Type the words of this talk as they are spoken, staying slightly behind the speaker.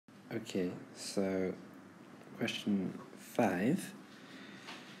Okay, so question 5.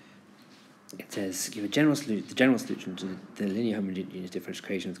 It says give the general solution to the linear homogeneous differential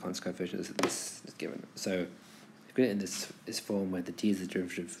equation with constant coefficients. This is given. So if we get it in this form where the d is the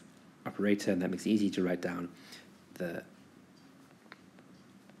derivative operator, and that makes it easy to write down the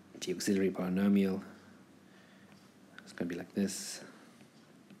auxiliary polynomial. It's going to be like this.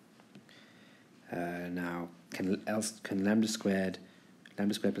 Now, can lambda squared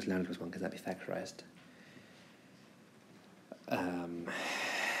plus lambda plus 1, can that be factorized?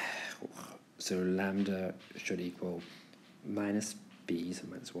 So lambda should equal minus b, so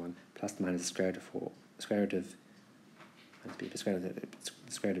minus 1, plus minus the square root of minus b, the square root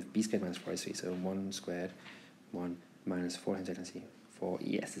of b squared minus 4ac, so 1 squared, 1 minus 4 times c, 4.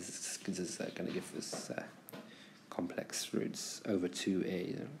 Yes, this is going to give us complex roots over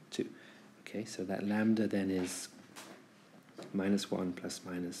 2a, 2. Okay, so that lambda then is minus 1 plus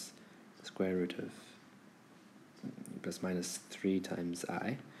minus the square root of plus minus 3 times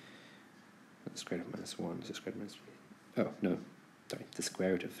I. The square root of minus 1 is the square root of minus 3. Oh, no, sorry, the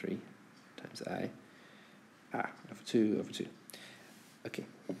square root of 3 times I. Over 2 over 2. Okay,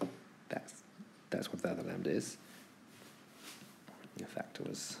 that's what the other lambda is. The factor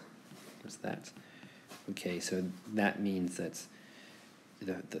was that. Okay, so that means that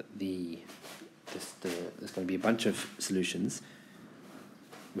there's going to be a bunch of solutions,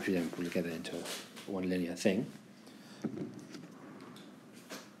 which we then pull together into one linear thing.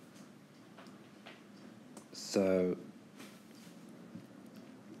 So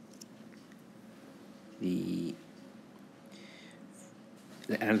the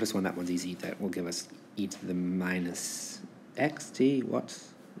n plus 1, that one's easy. That will give us e to the minus xt. What?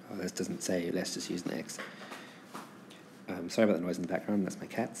 Oh, this doesn't say. Let's just use an x. Sorry about the noise in the background. That's my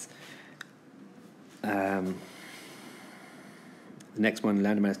cats. The next one,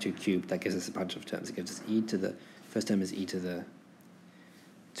 lambda minus 2 cubed, that gives us a bunch of terms. It gives us e to the, first term is e to the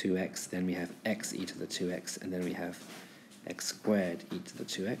 2x, then we have x e to the 2x, and then we have x squared e to the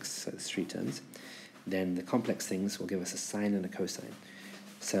 2x, so there's 3 terms. Then the complex things will give us a sine and a cosine.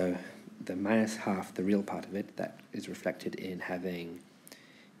 So the minus half, the real part of it, that is reflected in having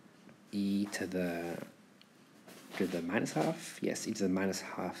e to the minus half, yes, e to the minus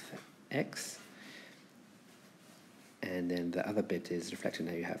half x. And then the other bit is reflected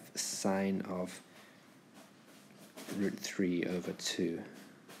now. You have sine of root 3 over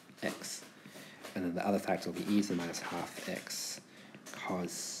 2x. And then the other factor will be e to the minus half x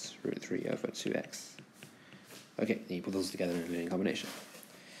cos root 3 over 2x. Okay, then you put those together in a linear combination.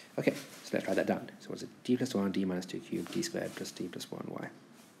 Okay, so let's write that down. So what's it? D plus 1, d minus 2 cubed, d squared plus d plus 1y.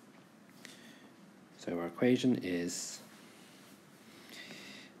 So our equation is,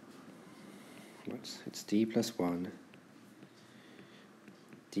 it's d plus 1,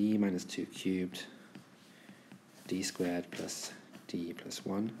 d minus 2 cubed, d squared plus d plus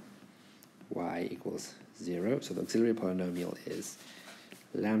 1, y equals 0. So the auxiliary polynomial is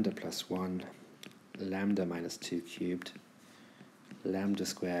lambda plus 1, lambda minus 2 cubed, lambda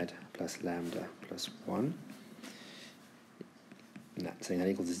squared plus lambda plus 1. And that saying that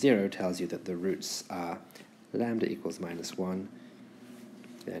equals 0 tells you that the roots are lambda equals minus 1,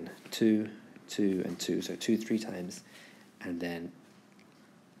 then 2, 2, and 2, so 2 3 times, and then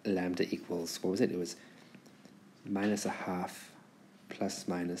lambda equals, what was it? It was minus a half plus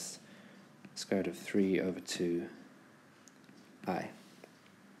minus square root of 3 over 2 I,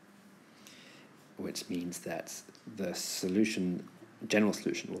 which means that the solution, general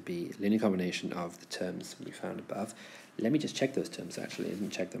solution, will be linear combination of the terms we found above. Let me just check those terms, actually. I didn't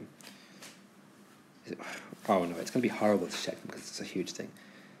check them. Oh no, it's going to be horrible to check them because it's a huge thing.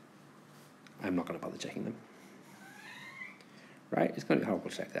 I'm not going to bother checking them. Right? It's going to be horrible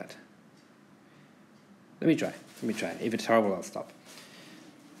to check that. Let me try. If it's horrible, I'll stop.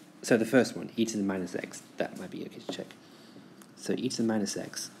 So the first one, e to the minus x, that might be okay to check. So e to the minus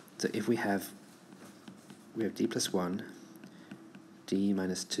x, so if we have d plus 1, d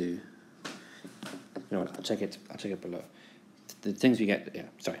minus 2, you know what, I'll check it below. The things we get, yeah,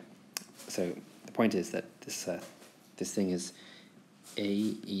 sorry. So the point is that this thing is a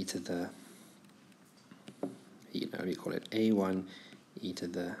e to the, we call it a1 e to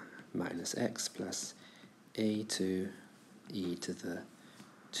the minus x plus a2 e to the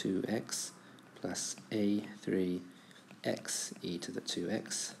 2x plus a3 x e to the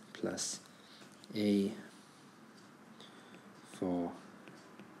 2x plus a4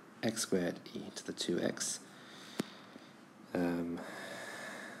 x squared e to the 2x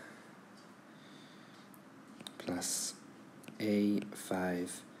plus a5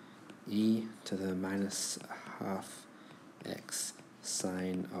 e to the minus half x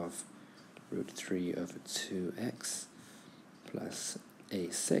sine of root 3 over 2x plus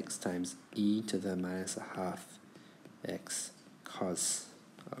a6 times e to the minus a half x cos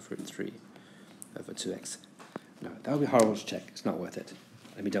of root 3 over 2x. No, that would be horrible to check. It's not worth it.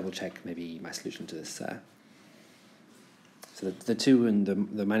 Let me double check maybe my solution to this. So the 2 and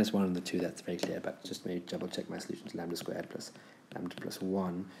the minus 1 and the 2, that's very clear, but just maybe double check my solution to lambda squared plus lambda plus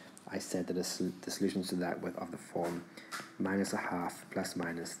 1. I said that the solutions to that were of the form minus a half plus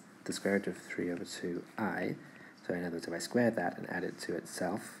minus the square root of 3 over 2i. So in other words, if I square that and add it to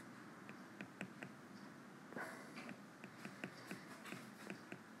itself,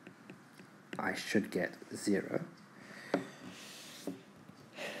 I should get 0.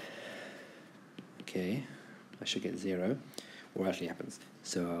 Okay, I should get 0. What actually happens?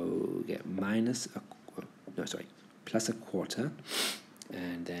 So get plus a quarter,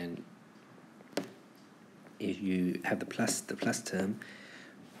 and then if you have the plus term,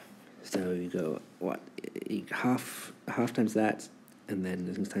 so you go half times that, and then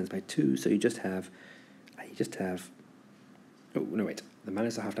this times by 2. So you just have oh no wait, the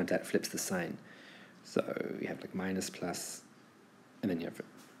minus a half times that flips the sign. So you have like minus plus, and then you have it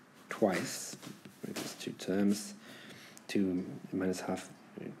twice. There's 2 terms. 2 minus half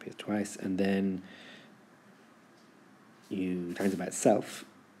appears twice, and then you times it by itself,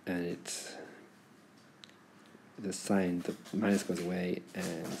 and the sign, the minus goes away,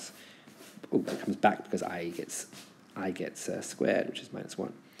 and it comes back because I gets squared, which is minus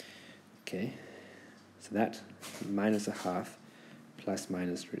 1. Okay, so that minus a half plus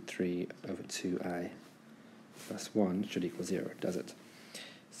minus root 3 over 2i plus 1 should equal 0, does it?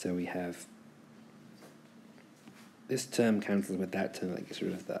 So we have this term cancels with that term that gets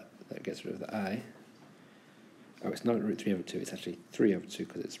rid of the I. Oh, it's not root 3 over 2, it's actually 3 over 2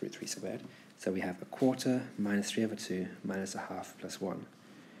 because it's root 3 squared. So we have a quarter minus 3 over 2 minus a half plus 1.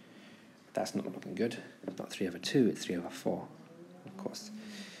 That's not looking good. It's not 3 over 2, it's 3 over 4, of course.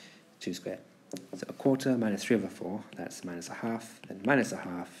 2 squared. So a quarter minus 3 over 4, that's minus a half, then minus a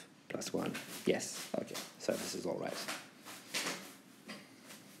half plus 1. Yes, okay, so this is all right.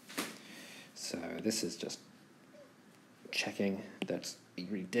 So this is just checking that we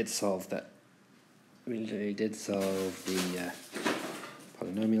really did solve the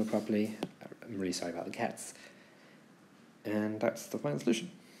polynomial properly. I'm really sorry about the cats. And that's the final solution.